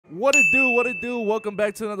What it do, what it do? Welcome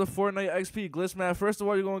back to another Fortnite XP glitch map. First of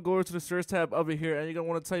all, you're going to go over to the search tab over here, and you're going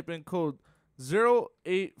to want to type in code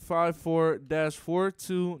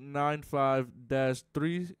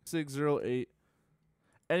 0854-4295-3608.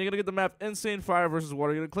 And you're going to get the map Insane Fire versus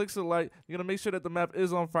Water. You're going to click select. You're going to make sure that the map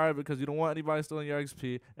is on fire because you don't want anybody stealing your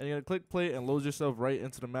XP. And you're going to click play and load yourself right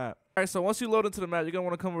into the map. All right, so once you load into the map, you're going to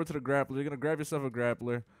want to come over to the grappler. You're going to grab yourself a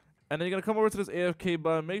grappler. And then you're going to come over to this AFK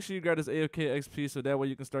button. Make sure you grab this AFK XP so that way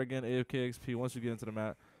you can start getting AFK XP once you get into the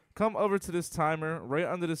map. Come over to this timer. Right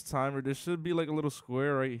under this timer, there should be like a little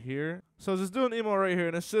square right here. So just do an emo right here,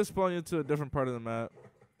 and it should spawn you into a different part of the map.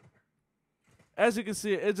 As you can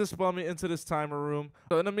see, it just spawned me into this timer room.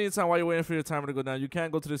 So in the meantime, while you're waiting for your timer to go down, you can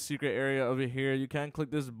go to the secret area over here. You can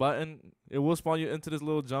click this button. It will spawn you into this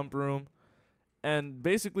little jump room. And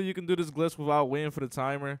basically, you can do this glitch without waiting for the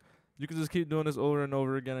timer. You can just keep doing this over and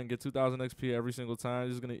over again and get 2,000 XP every single time.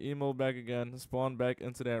 You're just going to emo back again, spawn back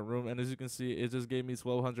into that room. And as you can see, it just gave me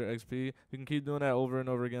 1,200 XP. You can keep doing that over and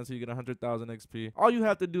over again so you get 100,000 XP. All you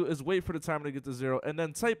have to do is wait for the timer to get to 0 and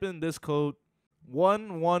then type in this code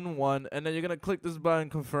 111, and then you're going to click this button,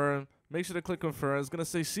 confirm. Make sure to click confirm. It's going to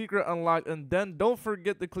say secret unlocked, and then don't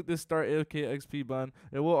forget to click this start AFK XP button.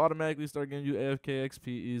 It will automatically start giving you AFK XP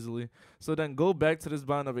easily. So then go back to this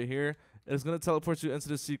button over here. It's going to teleport you into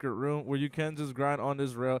the secret room where you can just grind on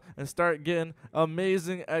this rail and start getting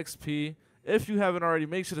amazing XP. If you haven't already,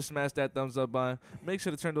 make sure to smash that thumbs up button. Make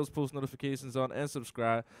sure to turn those post notifications on and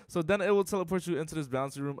subscribe. So then it will teleport you into this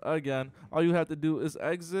bouncy room again. All you have to do is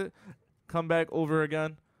exit, come back over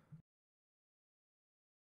again.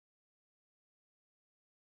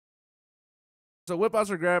 So whip out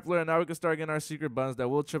your grappler, and now we can start getting our secret buttons that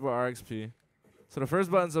will triple our XP. So the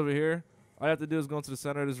first button's over here. All you have to do is go into the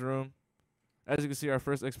center of this room. As you can see, our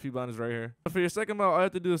first XP button is right here. For your second button, all you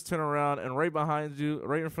have to do is turn around, and right behind you,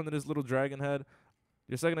 right in front of this little dragon head,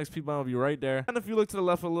 your second XP button will be right there. And if you look to the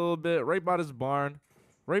left a little bit, right by this barn,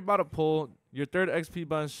 right by the pole, your third XP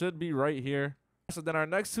button should be right here. So then our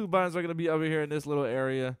next two buttons are going to be over here in this little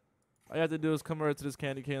area. All you have to do is come over to this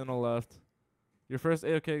candy cane on the left. Your first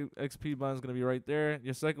AFK XP button is going to be right there.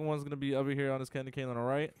 Your second one's going to be over here on this candy cane on the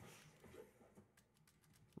right.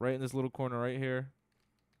 Right in this little corner right here.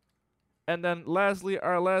 And then lastly,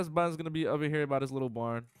 our last button is going to be over here by this little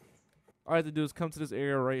barn. All you have to do is come to this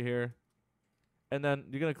area right here. And then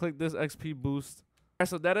you're going to click this XP boost. All right,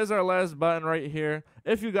 so that is our last button right here.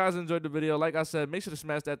 If you guys enjoyed the video, like I said, make sure to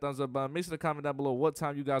smash that thumbs up button. Make sure to comment down below what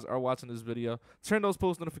time you guys are watching this video. Turn those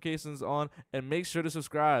post notifications on and make sure to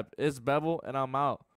subscribe. It's Bevel, and I'm out.